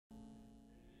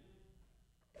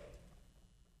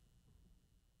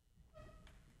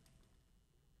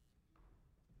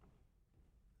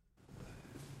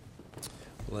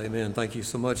amen. Thank you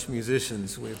so much,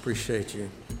 musicians. We appreciate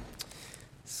you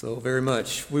so very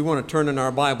much. We want to turn in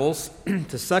our Bibles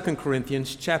to 2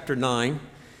 Corinthians chapter 9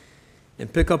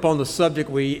 and pick up on the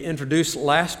subject we introduced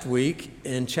last week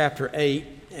in chapter 8,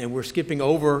 and we're skipping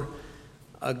over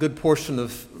a good portion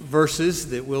of verses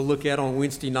that we'll look at on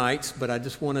Wednesday nights, but I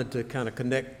just wanted to kind of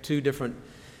connect two different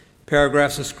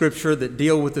paragraphs of Scripture that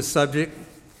deal with the subject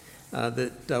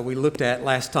that we looked at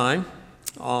last time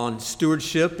on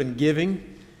stewardship and giving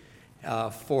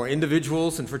for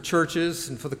individuals and for churches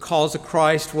and for the cause of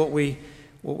Christ, what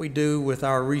we do with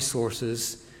our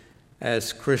resources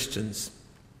as Christians.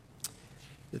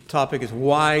 The topic is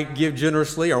why give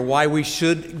generously, or why we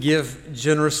should give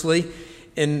generously.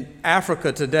 In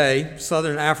Africa today,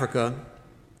 Southern Africa,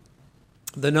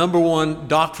 the number one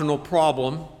doctrinal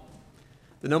problem,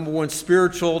 the number one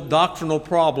spiritual doctrinal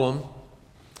problem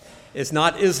is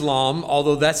not Islam,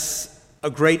 although that's a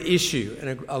great issue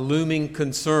and a looming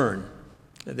concern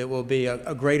that will be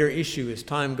a greater issue as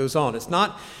time goes on. It's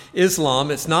not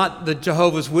Islam, it's not the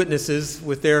Jehovah's Witnesses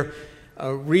with their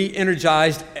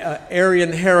re-energized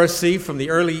Arian heresy from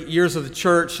the early years of the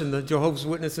church, and the Jehovah's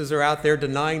Witnesses are out there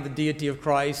denying the deity of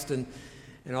Christ and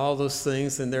all those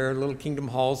things, and there are little kingdom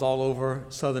halls all over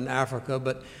Southern Africa.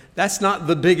 But that's not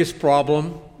the biggest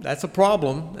problem. That's a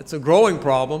problem. It's a growing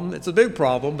problem. It's a big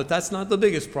problem, but that's not the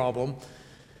biggest problem.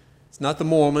 It's not the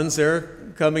Mormons.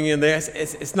 They're coming in there.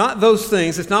 It's not those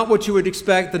things. It's not what you would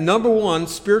expect. The number one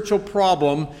spiritual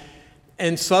problem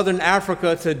in Southern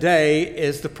Africa today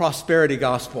is the prosperity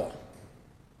gospel.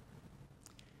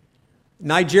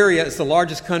 Nigeria is the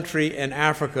largest country in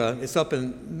Africa. It's up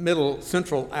in middle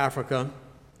central Africa.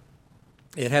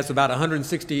 It has about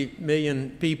 160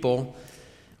 million people,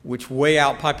 which way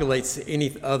outpopulates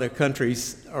any other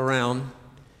countries around.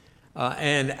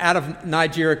 And out of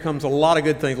Nigeria comes a lot of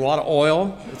good things, a lot of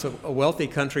oil. It's a wealthy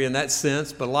country in that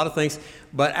sense, but a lot of things.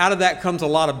 But out of that comes a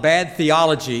lot of bad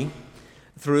theology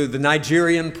through the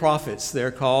Nigerian prophets,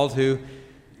 they're called, who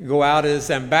go out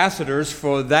as ambassadors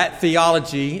for that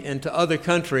theology into other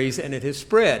countries, and it has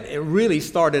spread. It really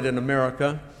started in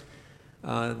America.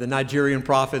 The Nigerian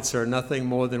prophets are nothing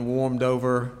more than warmed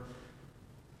over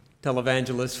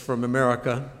televangelists from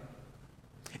America.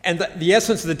 And the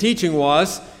essence of the teaching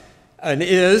was and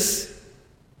is,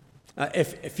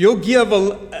 if you'll give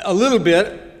a little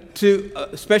bit to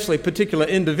especially particular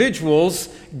individuals,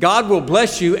 God will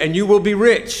bless you and you will be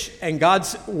rich. And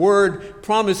God's word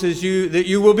promises you that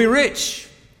you will be rich.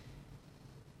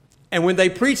 And when they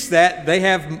preach that, they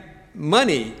have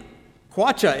money,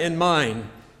 kwacha, in mind.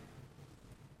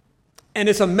 And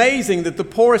it's amazing that the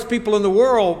poorest people in the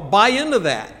world buy into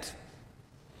that.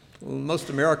 Well, most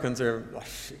Americans are,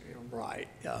 right,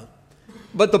 yeah.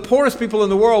 But the poorest people in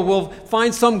the world will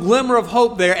find some glimmer of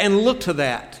hope there and look to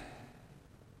that.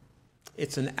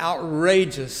 It's an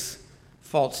outrageous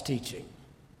false teaching,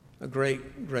 a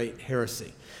great, great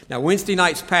heresy. Now, Wednesday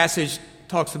night's passage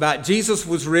talks about Jesus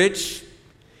was rich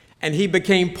and he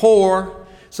became poor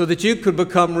so that you could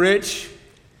become rich.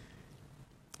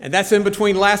 And that's in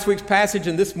between last week's passage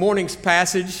and this morning's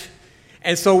passage.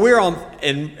 And so we're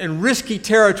in risky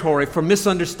territory for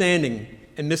misunderstanding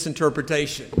and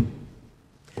misinterpretation.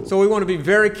 So we want to be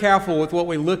very careful with what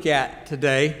we look at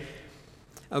today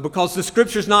because the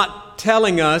Scripture's not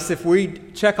telling us if we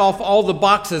check off all the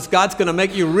boxes, God's going to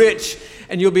make you rich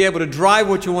and you'll be able to drive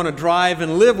what you want to drive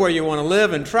and live where you want to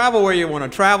live and travel where you want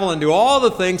to travel and do all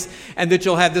the things, and that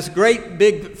you'll have this great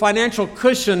big financial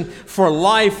cushion for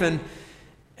life and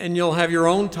you'll have your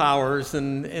own towers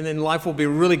and then life will be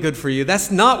really good for you.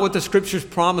 That's not what the Scripture's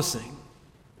promising.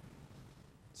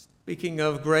 Speaking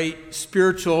of great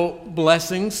spiritual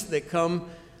blessings that come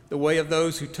the way of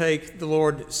those who take the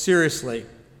Lord seriously.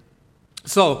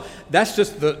 So that's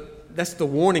the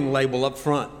warning label up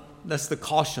front. That's the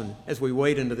caution as we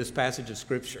wade into this passage of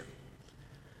Scripture.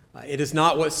 It is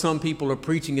not what some people are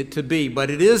preaching it to be, but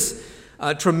it is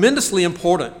tremendously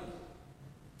important.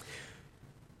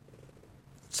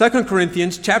 2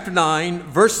 Corinthians chapter 9,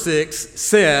 verse 6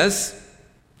 says,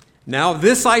 "Now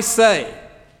this I say."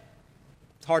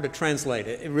 It's hard to translate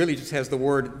it. It really just has the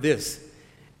word this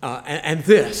and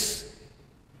this.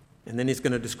 And then he's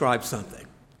going to describe something.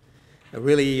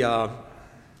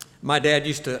 My dad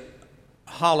used to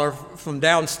holler from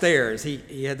downstairs.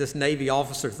 He had this Navy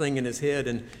officer thing in his head,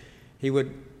 and he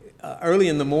would, early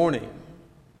in the morning,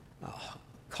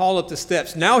 call up the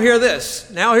steps, "Now hear this,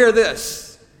 now hear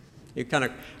this." He kind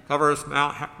of covers,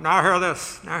 now hear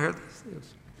this, now hear this.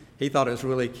 He thought it was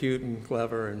really cute and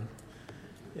clever, and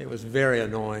it was very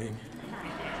annoying.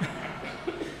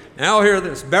 Now hear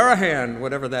this, Barahan,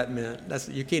 whatever that meant.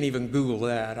 You can't even Google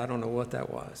that. I don't know what that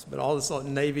was. But all this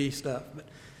Navy stuff. But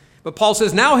But Paul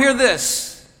says, now hear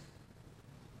this.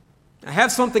 I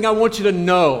have something I want you to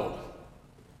know.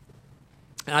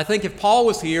 And I think if Paul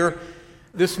was here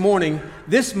this morning,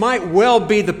 this might well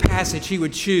be the passage he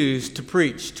would choose to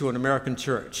preach to an American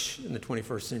church in the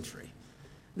 21st century.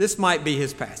 This might be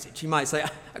his passage. He might say,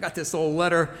 I got this old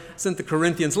letter sent to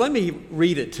Corinthians. Let me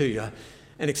read it to you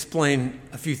and explain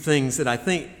a few things that I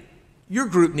think your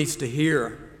group needs to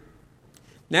hear.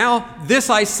 Now, this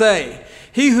I say,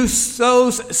 he who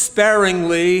sows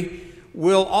sparingly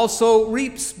will also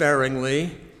reap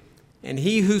sparingly, and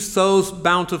he who sows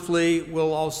bountifully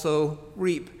will also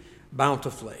reap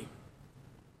bountifully.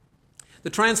 The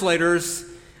translators,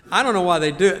 I don't know why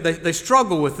they do it. They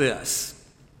struggle with this.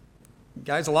 The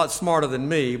guy's a lot smarter than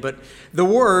me, but the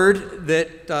word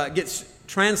that gets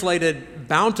translated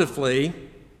bountifully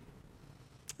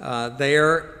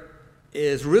there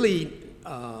is really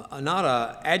not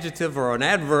an adjective or an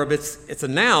adverb. It's a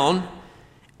noun.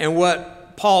 And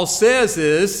what Paul says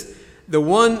is the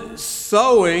one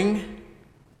sowing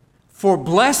for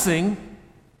blessing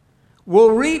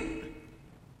will reap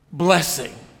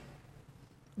blessing.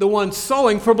 The one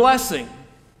sowing for blessing.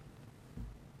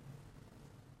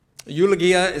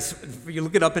 Eulogia, if you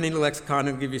look it up in any lexicon,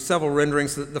 it'll give you several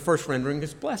renderings. The first rendering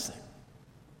is blessing.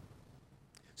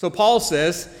 So Paul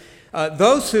says,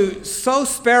 those who sow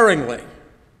sparingly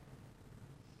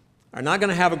are not going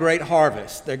to have a great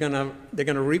harvest. They're going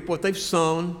to reap what they've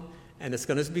sown, and it's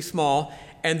going to be small.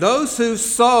 And those who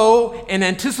sow in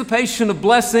anticipation of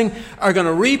blessing are going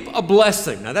to reap a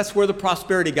blessing. Now that's where the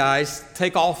prosperity guys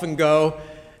take off and go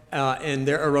in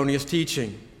their erroneous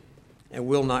teaching, and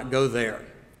will not go there.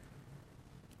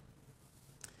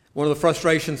 One of the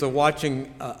frustrations of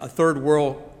watching a third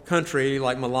world country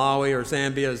like Malawi or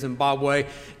Zambia or Zimbabwe,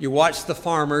 you watch the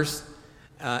farmers,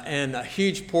 and a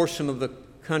huge portion of the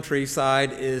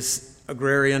countryside is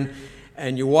agrarian,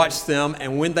 and you watch them,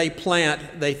 and when they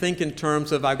plant, they think in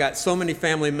terms of, I've got so many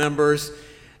family members,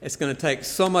 it's going to take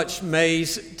so much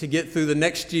maize to get through the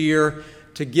next year.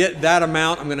 To get that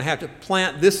amount, I'm going to have to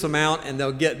plant this amount, and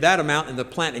they'll get that amount, and they'll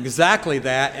plant exactly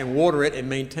that and water it and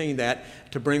maintain that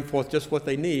to bring forth just what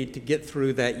they need to get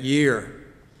through that year.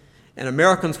 And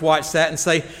Americans watch that and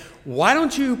say, why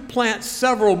don't you plant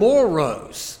several more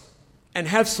rows and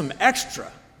have some extra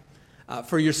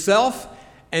for yourself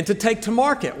and to take to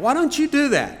market? Why don't you do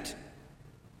that?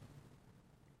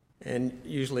 And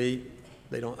usually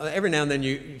they don't. Every now and then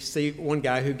you see one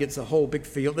guy who gets a whole big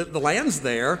field. The land's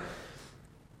there,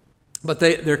 but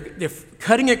they're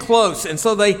cutting it close, and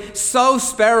so they sow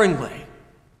sparingly.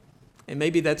 And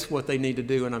maybe that's what they need to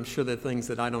do, and I'm sure there are things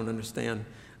that I don't understand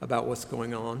about what's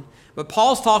going on. But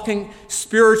Paul's talking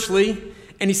spiritually,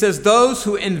 and he says those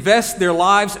who invest their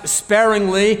lives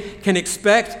sparingly can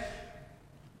expect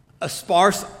a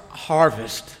sparse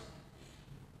harvest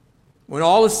when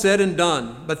all is said and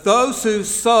done. But those who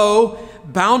sow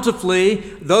bountifully,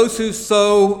 those who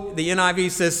sow, the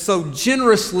NIV says, sow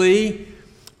generously,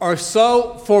 or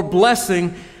sow for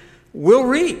blessing, will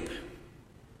reap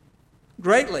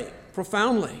greatly,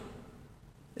 profoundly.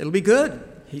 It'll be good,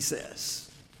 he says.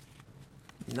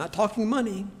 He's not talking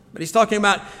money, but he's talking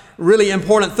about really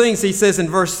important things. He says in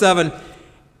verse 7,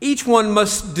 each one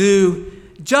must do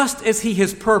just as he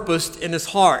has purposed in his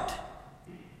heart,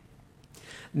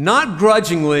 not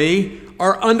grudgingly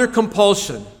or under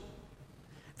compulsion,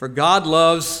 for God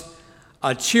loves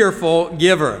a cheerful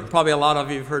giver. Probably a lot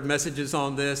of you have heard messages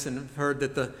on this and have heard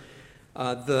that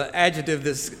the adjective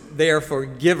that's there for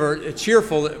giver,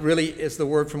 cheerful, really is the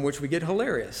word from which we get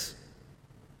hilarious.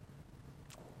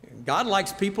 God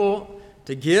likes people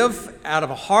to give out of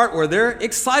a heart where they're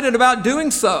excited about doing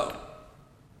so.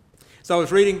 So I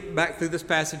was reading back through this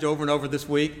passage over and over this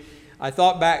week. I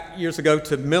thought back years ago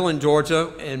to Millen,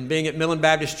 Georgia, and being at Millen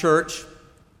Baptist Church.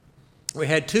 We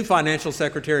had two financial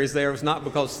secretaries there. It was not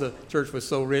because the church was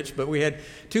so rich, but we had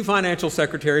two financial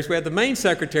secretaries. We had the main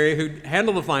secretary who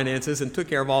handled the finances and took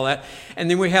care of all that.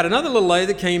 And then we had another little lady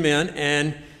that came in,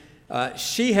 and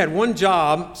she had one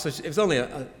job. So it was only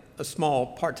a small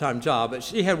part-time job, but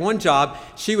she had one job.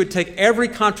 She would take every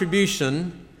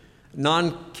contribution,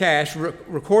 non-cash,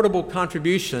 recordable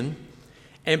contribution,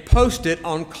 and post it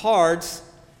on cards.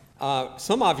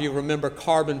 Some of you remember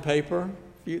carbon paper.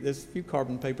 There's a few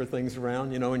carbon paper things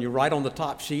around, and you write on the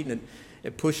top sheet, and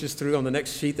it pushes through on the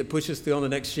next sheet that pushes through on the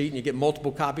next sheet, and you get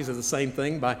multiple copies of the same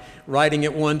thing by writing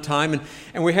it one time.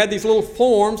 And we had these little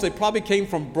forms. They probably came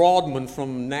from Broadman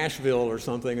from Nashville or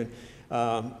something.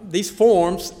 And these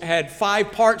forms had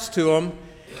 5 parts to them,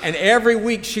 and every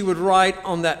week she would write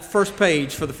on that first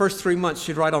page. For the first 3 months,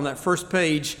 she'd write on that first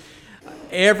page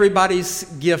everybody's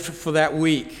gift for that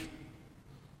week.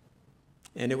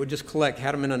 And it would just collect,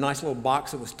 had them in a nice little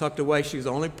box that was tucked away. She was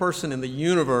the only person in the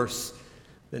universe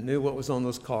that knew what was on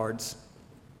those cards.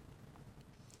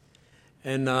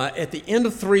 And at the end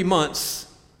of 3 months,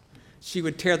 she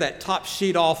would tear that top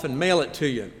sheet off and mail it to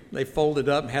you. They folded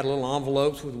up and had little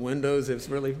envelopes with windows. It was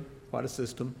really quite a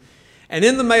system. And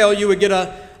in the mail, you would get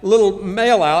a little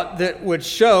mail out that would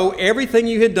show everything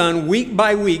you had done week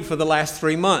by week for the last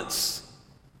 3 months.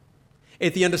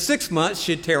 At the end of 6 months,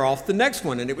 she'd tear off the next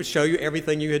one, and it would show you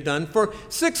everything you had done for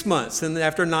 6 months. And then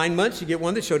after 9 months, you get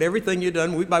one that showed everything you'd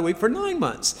done week by week for 9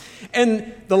 months.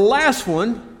 And the last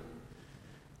one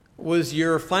was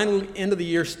your final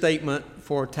end-of-the-year statement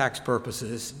for tax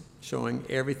purposes, showing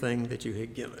everything that you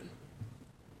had given.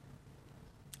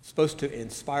 It's supposed to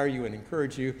inspire you and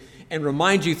encourage you and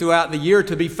remind you throughout the year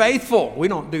to be faithful. We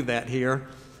don't do that here.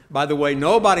 By the way,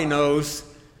 nobody knows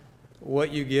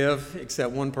what you give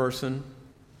except one person,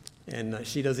 and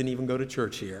she doesn't even go to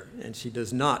church here, and she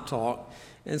does not talk.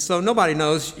 And so nobody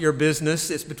knows your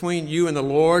business. It's between you and the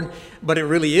Lord, but it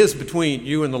really is between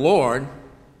you and the Lord,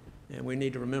 and we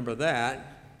need to remember that.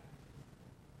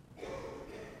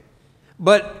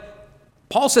 But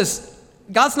Paul says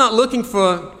God's not looking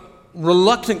for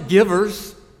reluctant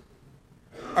givers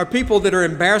or people that are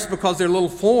embarrassed because their little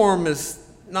form is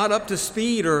not up to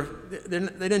speed, or they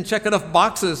didn't check enough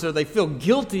boxes, or they feel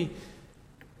guilty.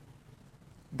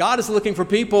 God is looking for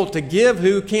people to give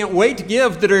who can't wait to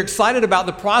give, that are excited about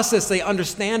the process, they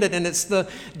understand it, and it's the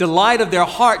delight of their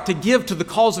heart to give to the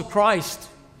cause of Christ.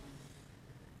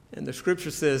 And the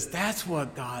scripture says that's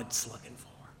what God's looking for.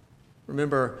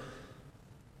 Remember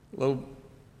little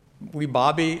wee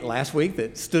Bobby last week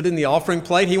that stood in the offering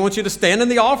plate? He wants you to stand in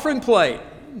the offering plate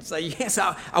and say, yes,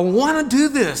 I want to do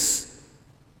this.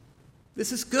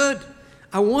 This is good.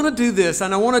 I want to do this,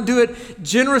 and I want to do it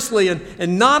generously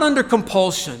and not under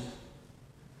compulsion.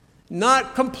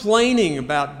 Not complaining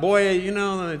about, boy,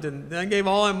 I gave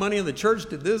all my money and the church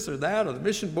did this or that, or the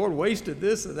mission board wasted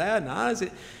this or that.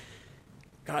 And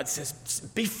God says,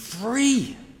 be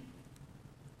free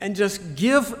and just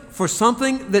give for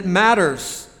something that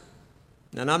matters.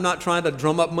 And I'm not trying to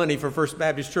drum up money for First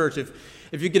Baptist Church.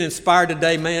 If you get inspired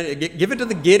today, man, give it to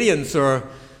the Gideons or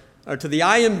to the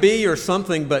IMB or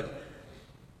something, but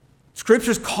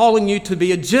Scripture's calling you to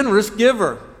be a generous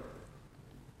giver.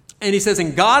 And he says,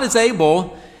 and God is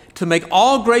able to make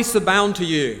all grace abound to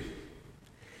you,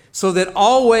 so that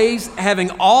always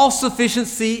having all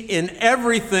sufficiency in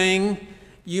everything,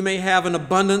 you may have an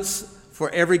abundance for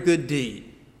every good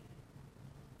deed.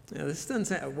 Now, this doesn't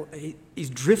say, he's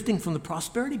drifting from the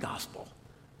prosperity gospel.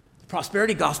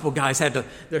 Prosperity gospel guys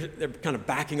they're kind of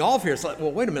backing off here. It's like,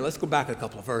 well, wait a minute, let's go back a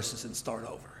couple of verses and start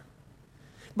over.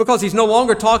 Because he's no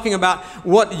longer talking about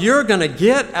what you're going to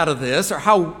get out of this or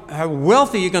how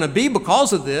wealthy you're going to be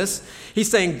because of this.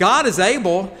 He's saying God is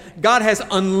able, God has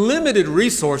unlimited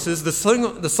resources. The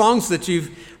songs that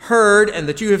you've heard and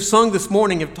that you have sung this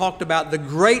morning have talked about the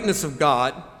greatness of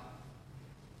God.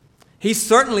 He's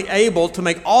certainly able to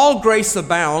make all grace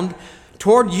abound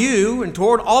toward you and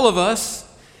toward all of us,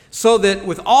 so that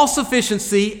with all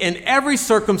sufficiency in every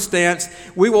circumstance,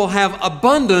 we will have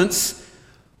abundance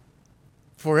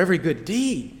for every good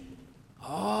deed.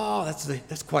 Oh,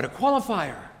 that's quite a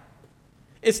qualifier.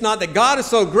 It's not that God is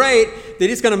so great that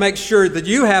he's going to make sure that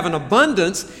you have an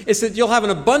abundance. It's that you'll have an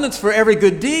abundance for every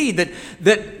good deed,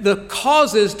 that the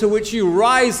causes to which you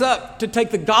rise up to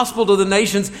take the gospel to the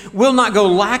nations will not go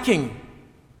lacking.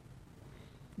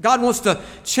 God wants to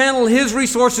channel his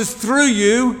resources through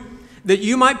you, that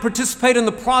you might participate in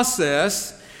the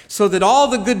process, so that all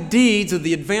the good deeds of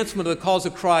the advancement of the cause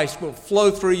of Christ will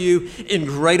flow through you in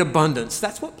great abundance.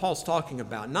 That's what Paul's talking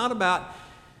about, not about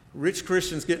rich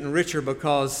Christians getting richer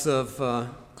because of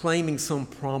claiming some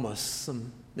promise,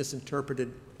 some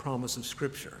misinterpreted promise of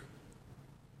Scripture.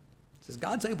 He says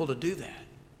God's able to do that.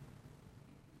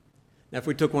 Now, if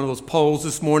we took one of those polls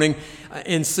this morning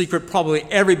in secret, probably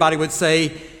everybody would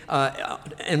say,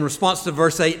 in response to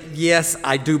verse 8, yes,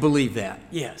 I do believe that.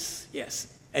 Yes,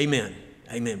 amen.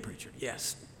 Amen, preacher.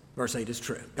 Yes, verse 8 is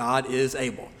true. God is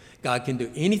able. God can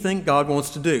do anything God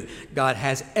wants to do. God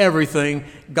has everything.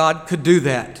 God could do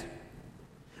that.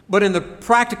 But in the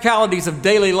practicalities of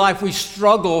daily life, we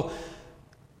struggle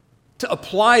to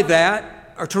apply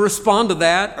that or to respond to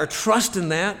that or trust in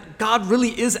that. God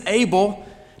really is able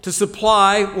to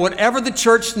supply whatever the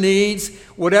church needs,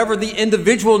 whatever the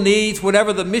individual needs,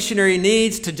 whatever the missionary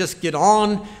needs to just get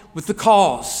on with the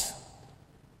cause.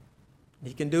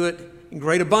 He can do it in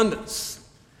great abundance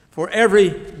for every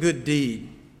good deed.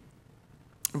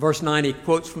 Verse 9, he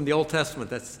quotes from the Old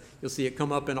Testament. You'll see it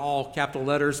come up in all capital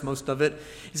letters, most of it.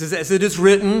 He says, as it is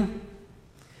written,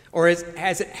 Or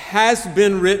as it has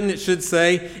been written, it should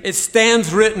say, it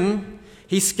stands written,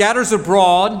 he scatters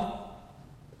abroad.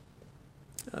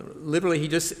 Literally,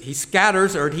 he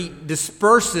scatters or he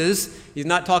disperses. He's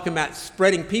not talking about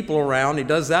spreading people around. He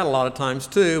does that a lot of times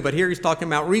too. But here he's talking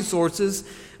about resources.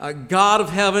 God of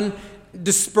heaven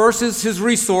disperses his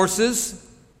resources.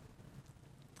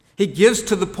 He gives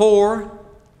to the poor.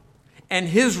 And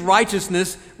his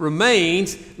righteousness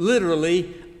remains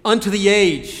literally unto the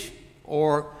age,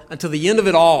 or until the end of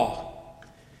it all.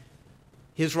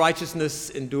 His righteousness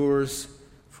endures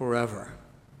forever.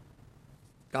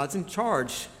 God's in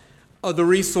charge of the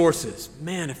resources.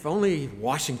 Man, if only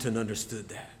Washington understood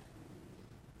that.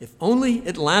 If only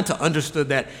Atlanta understood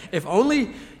that. If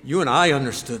only you and I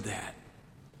understood that.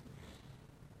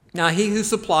 Now, he who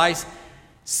supplies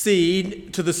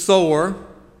seed to the sower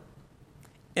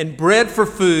and bread for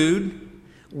food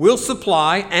will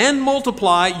supply and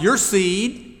multiply your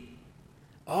seed.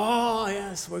 Oh,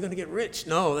 yes, we're going to get rich.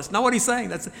 No, that's not what he's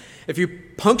saying. If you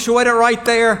punctuate it right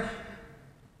there,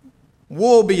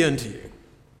 woe be unto you.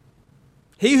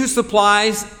 He who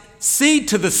supplies seed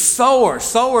to the sower.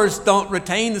 Sowers don't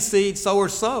retain the seed,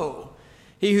 sowers sow.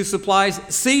 He who supplies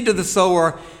seed to the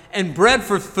sower and bread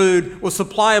for food will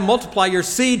supply and multiply your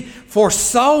seed for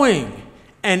sowing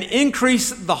and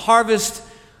increase the harvest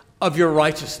of your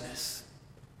righteousness.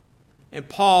 And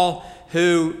Paul,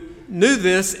 who knew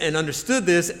this and understood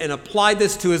this and applied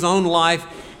this to his own life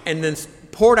and then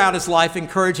poured out his life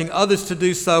encouraging others to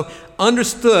do so,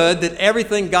 understood that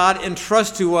everything God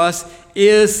entrusts to us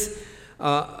is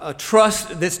a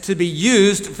trust that's to be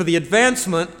used for the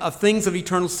advancement of things of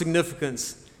eternal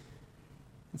significance.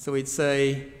 And so he'd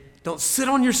say, don't sit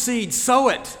on your seed, sow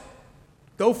it.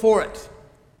 Go for it.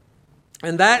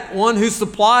 And that one who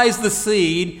supplies the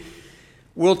seed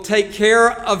will take care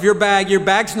of your bag. Your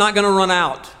bag's not going to run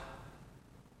out.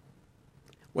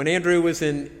 When Andrew was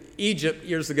in Egypt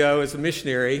years ago as a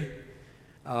missionary,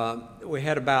 we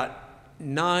had about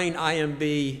 9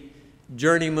 IMB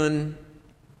journeyman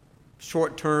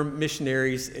short-term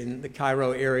missionaries in the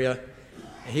Cairo area.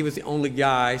 He was the only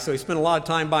guy, so he spent a lot of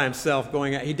time by himself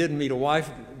going out. He didn't meet a wife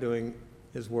doing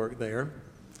his work there.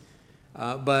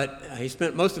 But he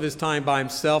spent most of his time by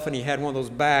himself, and he had one of those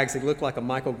bags. It looked like a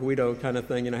Michael Guido kind of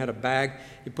thing. Had a bag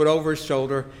he put over his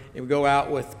shoulder, and would go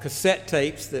out with cassette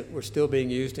tapes that were still being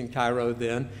used in Cairo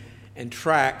then, and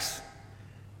tracks,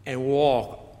 and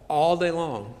walk all day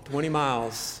long, 20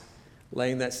 miles,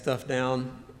 laying that stuff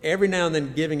down. Every now and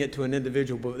then giving it to an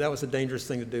individual, but that was a dangerous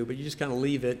thing to do. But you just kind of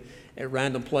leave it at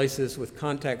random places with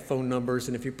contact phone numbers,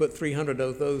 and if you put 300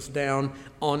 of those down,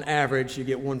 on average, you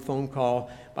get one phone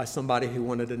call by somebody who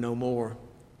wanted to know more.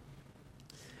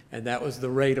 And that was the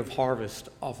rate of harvest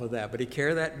off of that. But he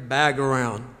carried that bag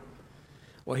around.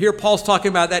 Well, here Paul's talking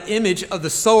about that image of the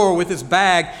sower with his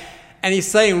bag, and he's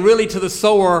saying really to the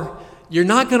sower, you're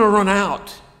not going to run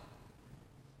out.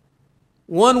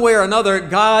 One way or another,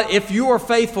 God, if you are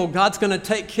faithful, God's going to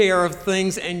take care of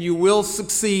things and you will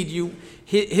succeed.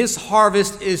 His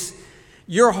harvest is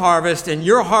your harvest, and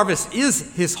your harvest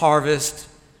is his harvest.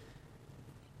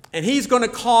 And he's going to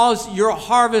cause your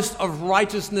harvest of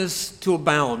righteousness to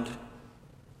abound.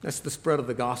 That's the spread of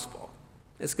the gospel.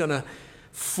 It's going to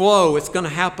flow. It's going to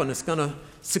happen. It's going to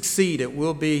succeed. It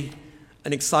will be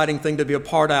an exciting thing to be a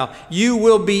part of. You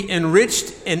will be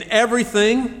enriched in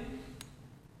everything.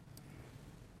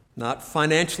 Not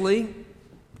financially,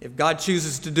 if God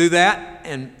chooses to do that,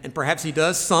 and perhaps he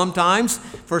does sometimes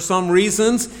for some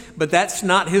reasons, but that's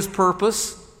not his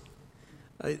purpose.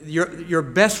 Your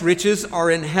best riches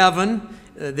are in heaven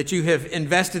that you have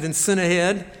invested and sent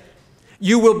ahead.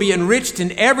 You will be enriched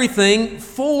in everything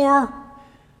for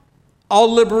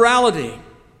all liberality.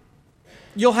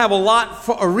 You'll have a lot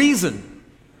for a reason.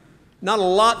 Not a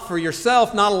lot for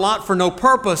yourself, not a lot for no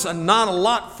purpose, and not a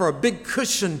lot for a big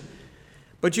cushion.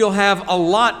 But you'll have a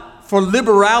lot for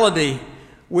liberality,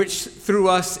 which through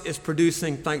us is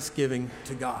producing thanksgiving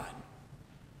to God.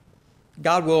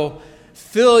 God will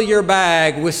fill your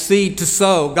bag with seed to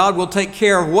sow. God will take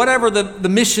care of whatever the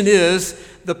mission is,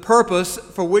 the purpose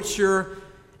for which you're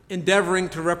endeavoring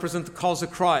to represent the cause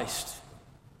of Christ.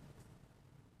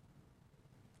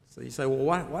 So you say, well,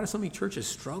 why do so many churches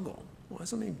struggle?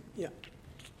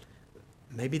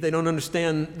 Maybe they don't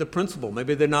understand the principle.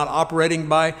 Maybe they're not operating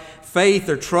by faith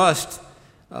or trust.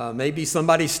 Maybe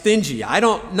somebody's stingy. I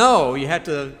don't know. You have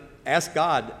to ask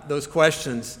God those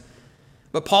questions.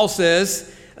 But Paul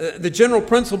says the general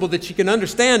principle that you can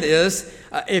understand is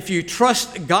if you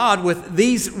trust God with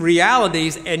these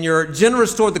realities and you're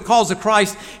generous toward the cause of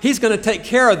Christ, he's going to take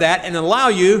care of that and allow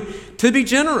you to be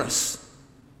generous.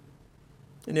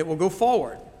 And it will go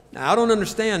forward. Now, I don't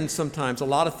understand sometimes a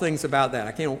lot of things about that.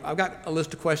 I've got a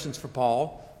list of questions for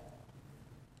Paul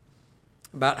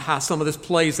about how some of this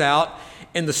plays out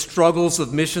in the struggles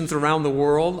of missions around the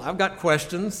world. I've got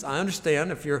questions. I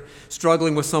understand if you're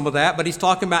struggling with some of that, but he's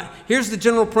talking about, here's the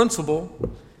general principle.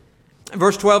 In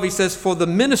verse 12, he says, "For the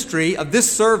ministry of this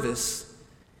service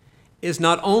is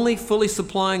not only fully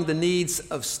supplying the needs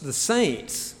of the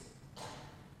saints,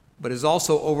 but is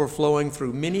also overflowing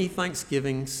through many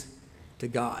thanksgivings to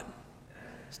God."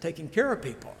 It's taking care of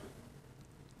people.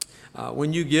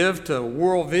 When you give to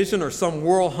World Vision or some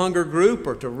World Hunger Group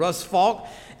or to Russ Falk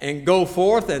and go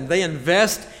forth and they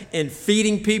invest in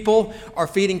feeding people or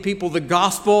feeding people the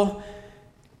gospel,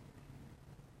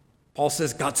 Paul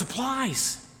says God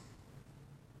supplies,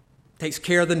 takes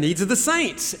care of the needs of the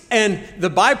saints. And the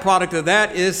byproduct of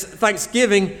that is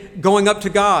thanksgiving going up to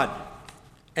God.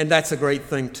 And that's a great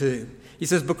thing too. He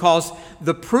says, because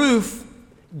the proof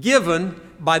given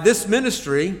by this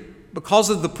ministry, because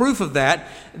of the proof of that,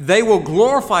 they will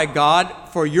glorify God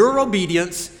for your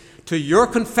obedience to your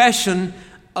confession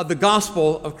of the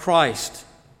gospel of Christ.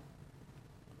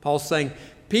 Paul's saying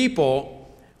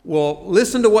people will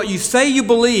listen to what you say you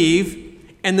believe,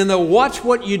 and then they'll watch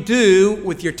what you do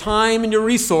with your time and your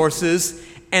resources,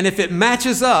 and if it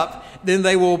matches up, then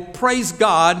they will praise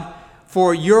God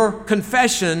for your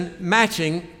confession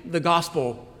matching the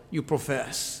gospel you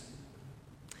profess,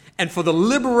 and for the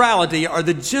liberality or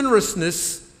the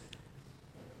generousness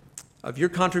of your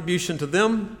contribution to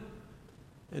them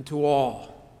and to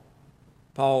all.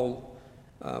 Paul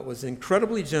was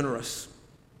incredibly generous,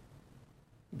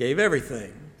 gave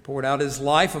everything, poured out his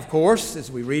life, of course,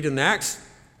 as we read in Acts,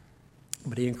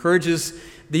 but he encourages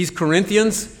these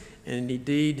Corinthians, and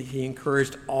indeed he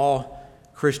encouraged all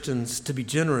Christians to be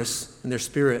generous in their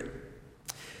spirit.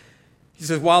 He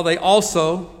says, while they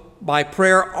also, by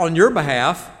prayer on your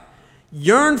behalf,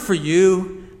 yearn for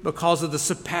you because of the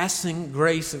surpassing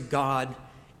grace of God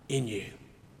in you.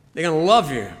 They're going to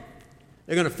love you.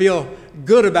 They're going to feel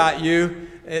good about you.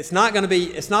 It's not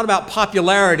about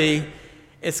popularity.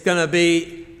 It's going to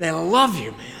be, they love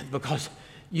you, man, because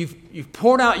you've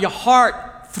poured out your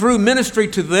heart through ministry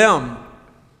to them.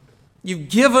 You've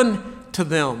given to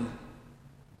them.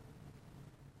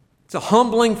 It's a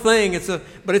humbling thing,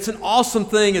 but it's an awesome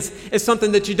thing. It's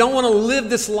something that you don't want to live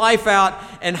this life out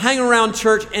and hang around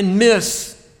church and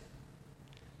miss.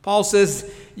 Paul says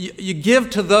you give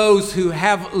to those who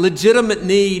have legitimate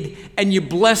need, and you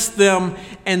bless them,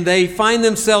 and they find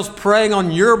themselves praying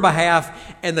on your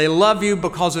behalf, and they love you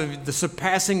because of the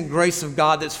surpassing grace of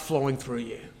God that's flowing through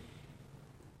you.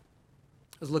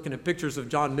 I was looking at pictures of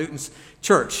John Newton's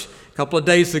church a couple of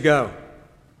days ago.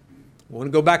 I want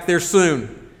to go back there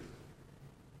soon.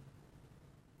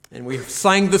 And we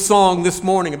sang the song this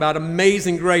morning about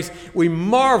amazing grace. We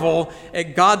marvel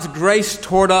at God's grace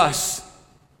toward us.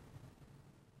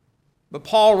 But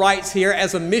Paul writes here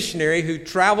as a missionary who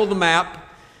traveled the map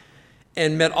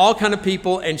and met all kinds of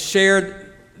people and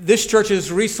shared this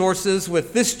church's resources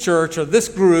with this church or this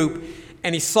group.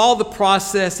 And he saw the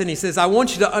process, and he says, I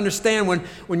want you to understand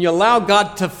when you allow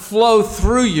God to flow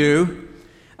through you,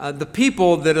 the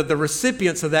people that are the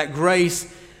recipients of that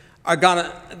grace they're going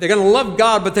to love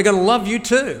God, but they're going to love you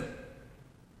too,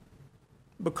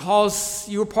 because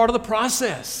you were part of the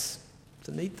process. It's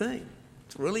a neat thing.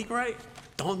 It's really great.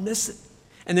 Don't miss it.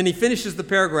 And then he finishes the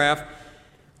paragraph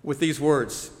with these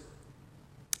words: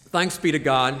 thanks be to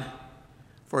God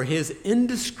for his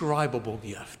indescribable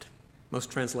gift.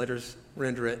 Most translators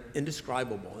render it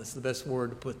indescribable. That's the best word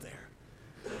to put there.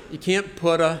 You can't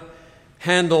put a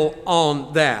handle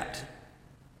on that.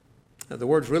 Now, the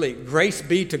word's really, grace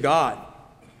be to God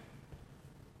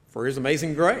for his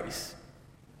amazing grace,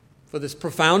 for this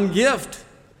profound gift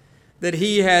that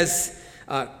he has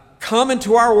come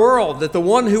into our world, that the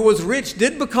one who was rich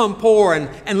did become poor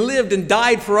and lived and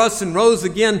died for us and rose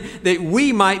again, that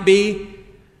we might be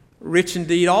rich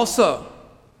indeed also.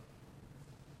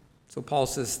 So Paul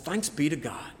says, thanks be to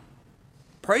God.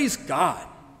 Praise God.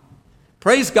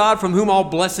 Praise God from whom all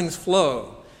blessings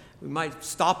flow. We might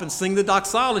stop and sing the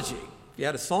doxology. If you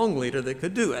had a song leader that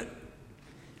could do it.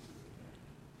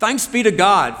 Thanks be to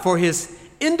God for his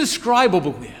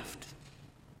indescribable gift.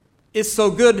 It's so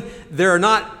good, there are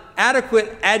not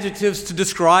adequate adjectives to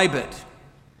describe it.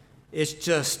 It's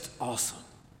just awesome.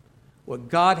 What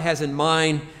God has in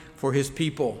mind for his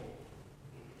people.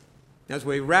 As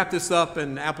we wrap this up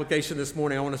in application this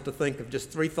morning, I want us to think of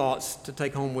just 3 thoughts to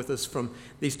take home with us from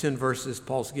these 10 verses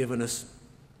Paul's given us.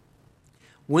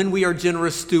 When we are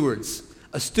generous stewards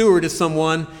A steward is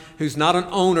someone who's not an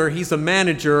owner, he's a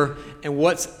manager, and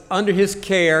what's under his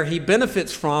care he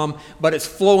benefits from, but it's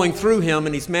flowing through him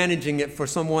and he's managing it for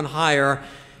someone higher.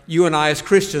 You and I as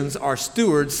Christians are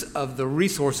stewards of the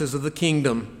resources of the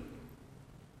kingdom.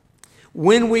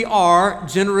 When we are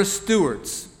generous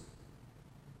stewards,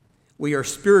 we are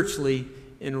spiritually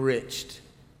enriched.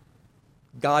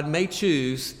 God may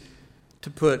choose to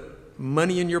put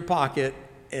money in your pocket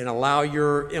and allow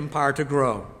your empire to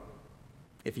grow.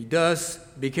 If he does,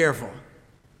 be careful.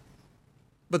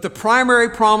 But the primary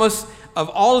promise of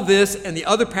all of this and the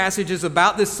other passages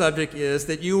about this subject is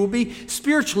that you will be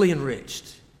spiritually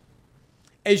enriched.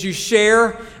 As you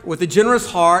share with a generous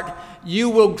heart, you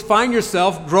will find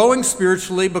yourself growing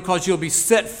spiritually because you'll be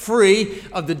set free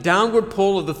of the downward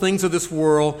pull of the things of this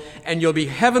world, and you'll be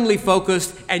heavenly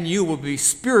focused, and you will be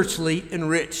spiritually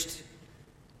enriched.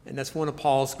 And that's one of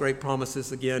Paul's great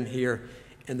promises again here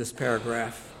in this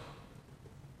paragraph.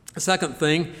 The second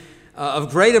thing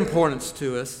of great importance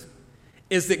to us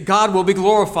is that God will be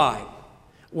glorified.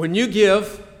 When you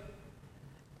give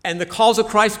and the cause of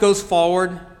Christ goes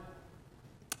forward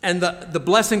and the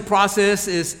blessing process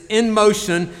is in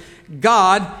motion,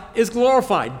 God is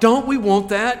glorified. Don't we want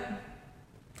that?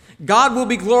 God will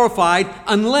be glorified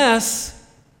unless,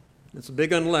 it's a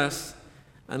big unless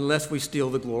we steal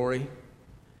the glory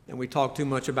and we talk too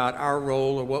much about our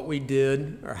role or what we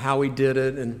did or how we did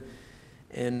it.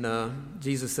 And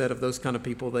Jesus said of those kind of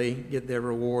people, they get their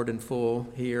reward in full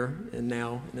here and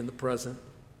now and in the present.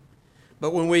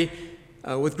 But when we,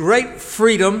 with great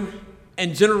freedom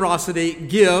and generosity,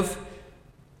 give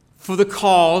for the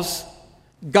cause,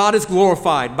 God is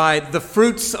glorified by the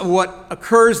fruits of what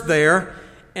occurs there,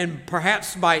 and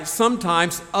perhaps by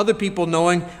sometimes other people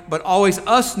knowing, but always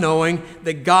us knowing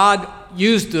that God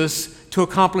used us to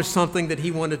accomplish something that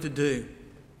he wanted to do.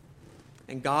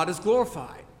 And God is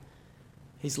glorified.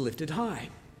 He's lifted high.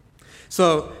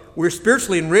 So we're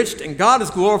spiritually enriched and God is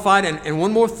glorified. And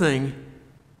one more thing,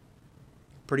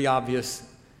 pretty obvious,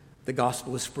 the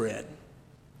gospel is spread.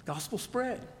 The gospel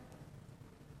spread.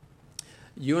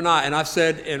 You and I've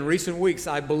said in recent weeks,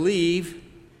 I believe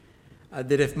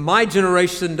that if my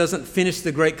generation doesn't finish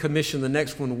the Great Commission, the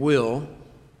next one will.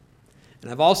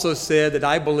 And I've also said that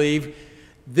I believe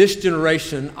this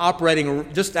generation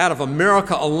operating just out of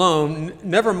America alone,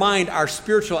 never mind our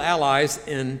spiritual allies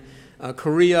in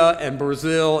Korea and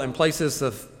Brazil and places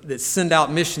that send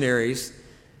out missionaries,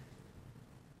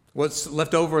 what's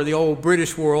left over of the old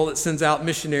British world that sends out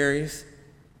missionaries.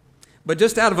 But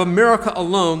just out of America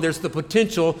alone, there's the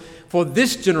potential for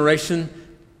this generation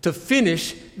to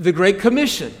finish the Great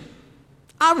Commission.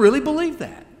 I really believe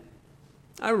that.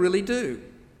 I really do.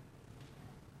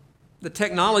 The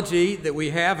technology that we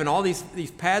have and all these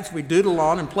pads we doodle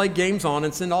on and play games on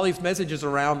and send all these messages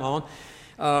around on,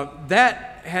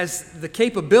 that has the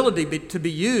capability to be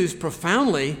used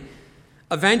profoundly,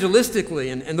 evangelistically,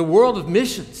 in the world of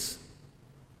missions.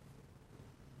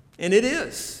 And it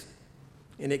is.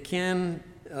 And it can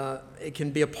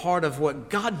be a part of what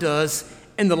God does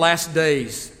in the last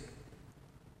days.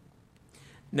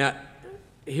 Now,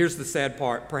 here's the sad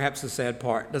part, perhaps the sad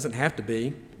part. It doesn't have to be.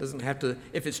 It doesn't have to,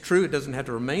 if it's true, it doesn't have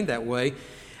to remain that way.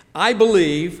 I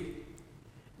believe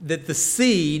that the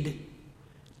seed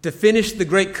to finish the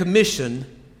Great Commission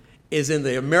is in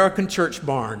the American church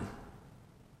barn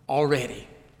already.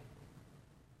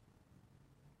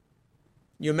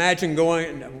 You imagine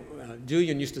going,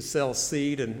 Julian used to sell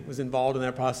seed and was involved in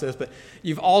that process, but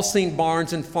you've all seen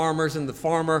barns and farmers, and the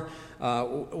farmer,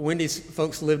 Wendy's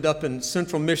folks lived up in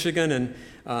central Michigan, and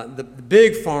the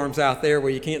big farms out there where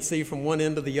you can't see from one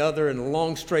end to the other, and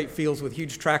long straight fields with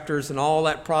huge tractors and all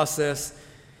that process.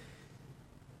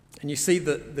 And you see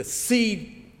the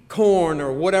seed corn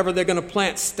or whatever they're going to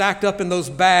plant stacked up in those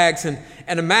bags, and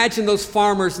imagine those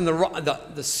farmers, and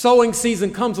the sowing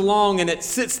season comes along and it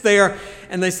sits there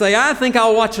and they say, I think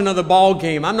I'll watch another ball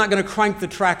game. I'm not going to crank the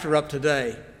tractor up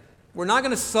today. We're not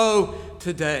going to sow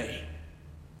today.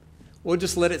 We'll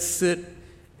just let it sit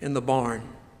in the barn.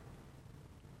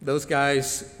 Those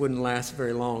guys wouldn't last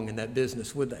very long in that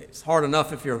business, would they? It's hard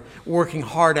enough if you're working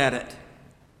hard at it.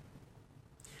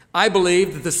 I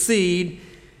believe that the seed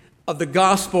of the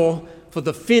gospel for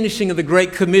the finishing of the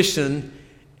Great Commission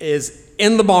is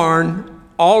in the barn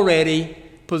already,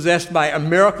 possessed by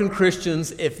American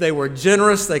Christians. If they were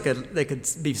generous, they could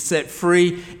be set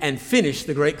free and finish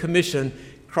the Great Commission.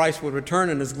 Christ would return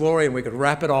in his glory and we could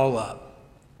wrap it all up.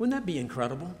 Wouldn't that be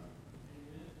incredible?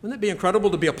 Wouldn't that be incredible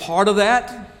to be a part of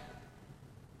that?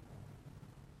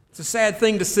 It's a sad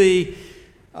thing to see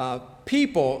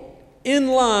people in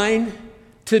line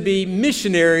to be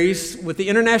missionaries with the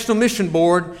International Mission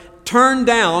Board turned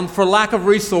down for lack of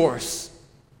resource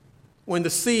when the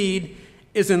seed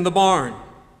is in the barn.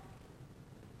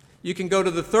 You can go to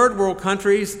the third world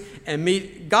countries and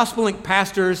meet Gospel Link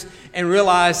pastors and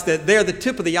realize that they're the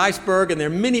tip of the iceberg, and there are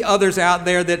many others out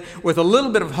there that with a little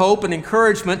bit of hope and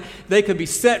encouragement, they could be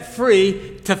set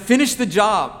free to finish the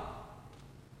job.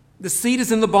 The seed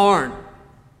is in the barn.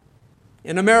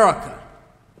 In America,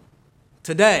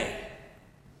 today,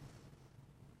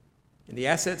 and the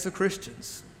assets of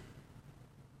Christians.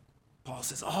 Paul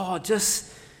says,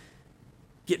 just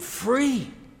get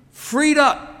freed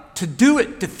up to do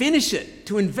it, to finish it,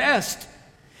 to invest.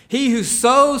 He who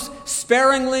sows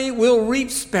sparingly will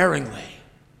reap sparingly.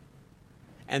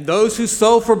 And those who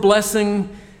sow for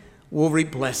blessing will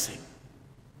reap blessing.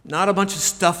 Not a bunch of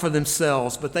stuff for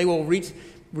themselves, but they will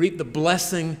reap the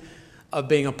blessing of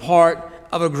being a part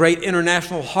of a great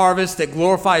international harvest that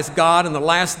glorifies God in the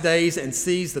last days and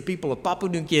sees the people of Papua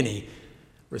New Guinea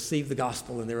receive the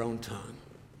gospel in their own tongue.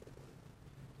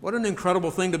 What an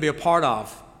incredible thing to be a part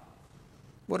of.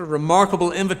 What a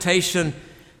remarkable invitation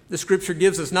the Scripture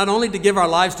gives us, not only to give our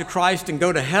lives to Christ and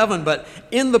go to heaven, but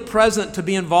in the present to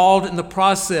be involved in the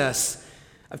process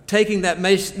of taking that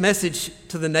message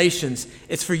to the nations.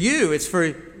 It's for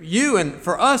you and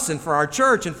for us and for our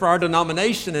church and for our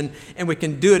denomination, and we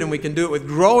can do it, and we can do it with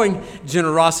growing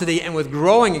generosity and with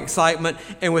growing excitement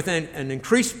and with an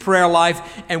increased prayer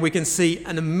life, and we can see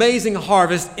an amazing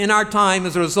harvest in our time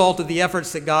as a result of the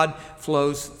efforts that God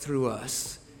flows through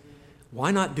us.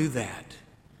 Why not do that?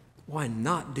 Why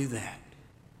not do that?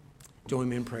 Join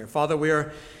me in prayer. Father, we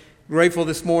are grateful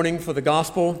this morning for the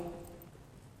gospel,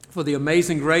 for the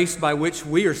amazing grace by which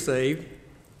we are saved.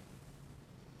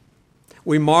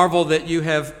 We marvel that you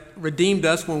have redeemed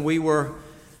us when we were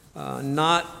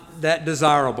not that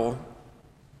desirable.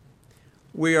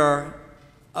 We are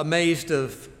amazed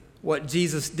of what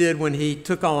Jesus did when he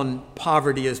took on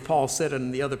poverty, as Paul said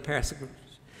in the other passage.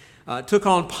 Took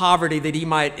on poverty that he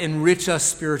might enrich us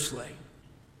spiritually.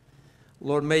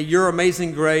 Lord, may your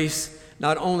amazing grace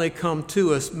not only come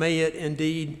to us, may it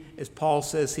indeed, as Paul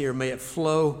says here, may it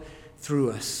flow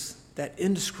through us, that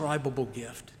indescribable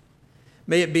gift.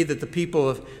 May it be that the people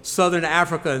of Southern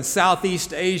Africa and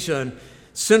Southeast Asia and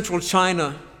Central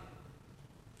China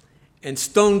and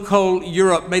Stone Cold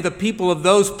Europe, may the people of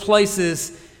those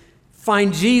places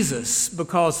find Jesus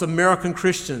because American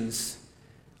Christians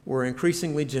were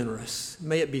increasingly generous.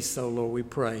 May it be so, Lord, we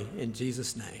pray in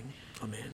Jesus' name. Amen.